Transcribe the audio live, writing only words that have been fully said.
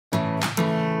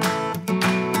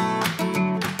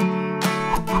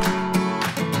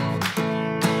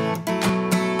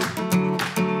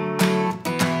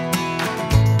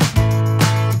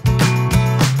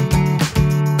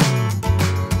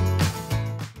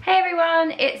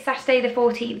done. It's Saturday the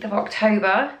 14th of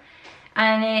October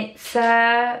and it's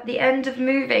the end of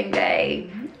moving day.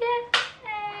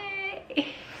 Yay!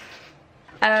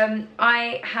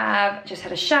 I have just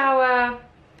had a shower.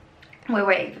 We're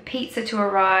waiting for pizza to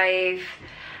arrive.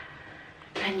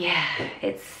 And yeah,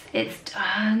 it's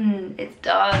done. It's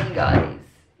done, guys.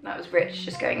 That was Rich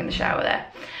just going in the shower there.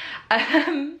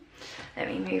 Let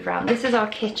me move around. This is our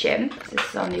kitchen. This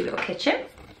is our new little kitchen.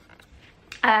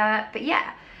 But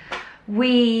yeah,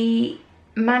 we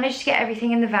managed to get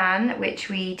everything in the van, which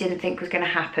we didn't think was going to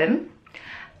happen.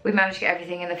 We managed to get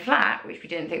everything in the flat, which we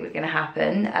didn't think was going to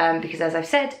happen, because as I've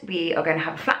said, we are going to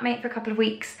have a flatmate for a couple of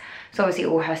weeks. So obviously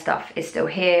all her stuff is still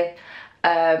here,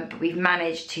 but we've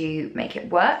managed to make it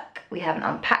work. We haven't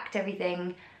unpacked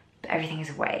everything, but everything is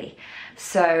away.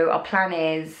 So our plan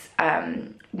is,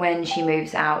 when she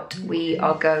moves out, we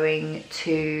are going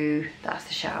to, that's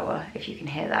the shower, if you can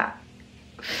hear that.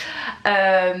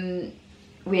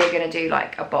 We are going to do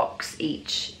like a box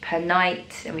each per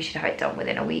night, and we should have it done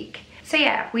within a week. So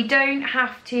yeah, we don't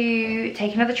have to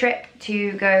take another trip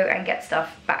to go and get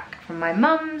stuff back from my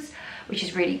mum's, which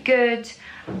is really good.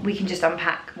 We can just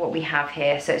unpack what we have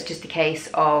here. So it's just a case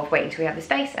of waiting till we have the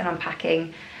space and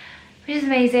unpacking, which is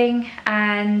amazing.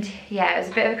 And yeah, it was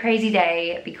a bit of a crazy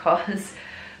day because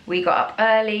we got up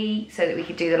early so that we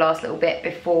could do the last little bit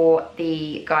before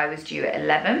the guy was due at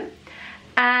 11.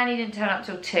 And he didn't turn up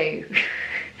till 2.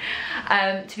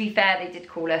 To be fair, they did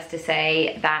call us to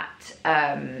say that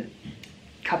a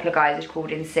couple of guys had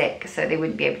called in sick, so they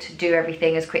wouldn't be able to do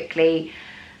everything as quickly.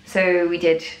 So we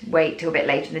did wait till a bit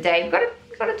later in the day. We got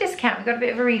a discount, we got a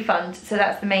bit of a refund, so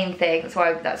that's the main thing.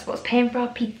 That's what's paying for our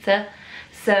pizza.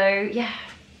 So yeah,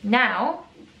 now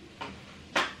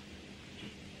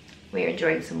we're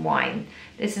enjoying some wine.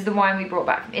 This is the wine we brought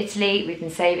back from Italy. We've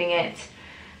been saving it,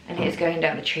 and it is going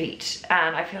down a treat,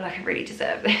 and I feel like I really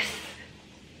deserve this.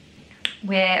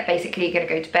 We're basically gonna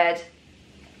go to bed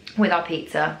with our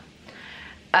pizza,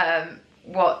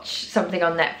 watch something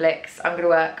on Netflix. I'm gonna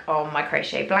work on my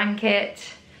crochet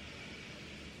blanket,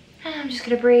 and I'm just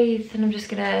gonna breathe, and I'm just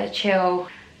gonna chill.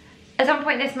 At some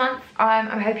point this month,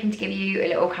 I'm hoping to give you a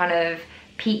little kind of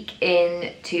peek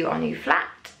into our new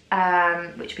flat,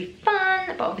 which will be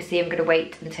fun, but obviously I'm gonna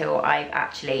wait until I've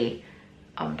actually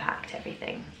unpacked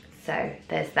everything. So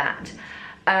there's that.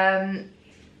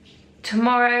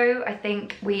 Tomorrow, I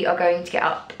think we are going to get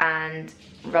up and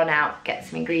run out, get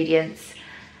some ingredients,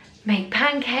 make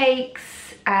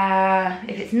pancakes.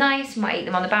 If it's nice, we might eat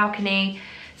them on the balcony.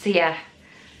 So yeah,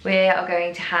 we are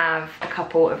going to have a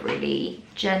couple of really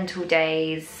gentle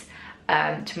days.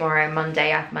 Tomorrow,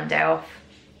 Monday, I have Monday off.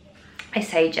 I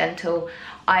say gentle.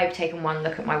 I've taken one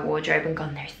look at my wardrobe and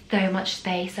gone, there's so much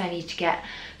space. I need to get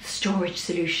storage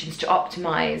solutions to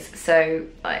optimize. So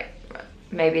like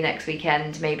maybe next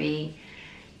weekend, maybe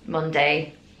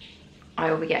Monday,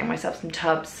 I will be getting myself some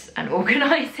tubs and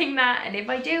organizing that. And if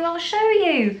I do, I'll show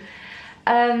you.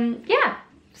 Yeah,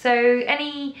 so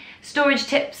any storage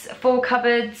tips for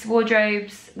cupboards,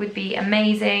 wardrobes would be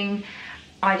amazing.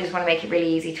 I just want to make it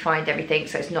really easy to find everything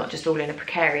so it's not just all in a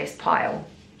precarious pile.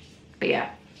 But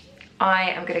yeah, I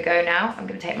am gonna go now. I'm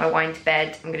gonna take my wine to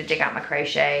bed. I'm gonna dig out my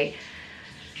crochet,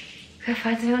 go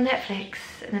find something on Netflix,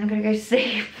 and then I'm gonna go to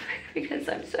sleep because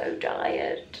I'm so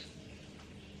tired.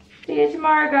 See you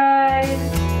tomorrow,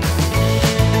 guys.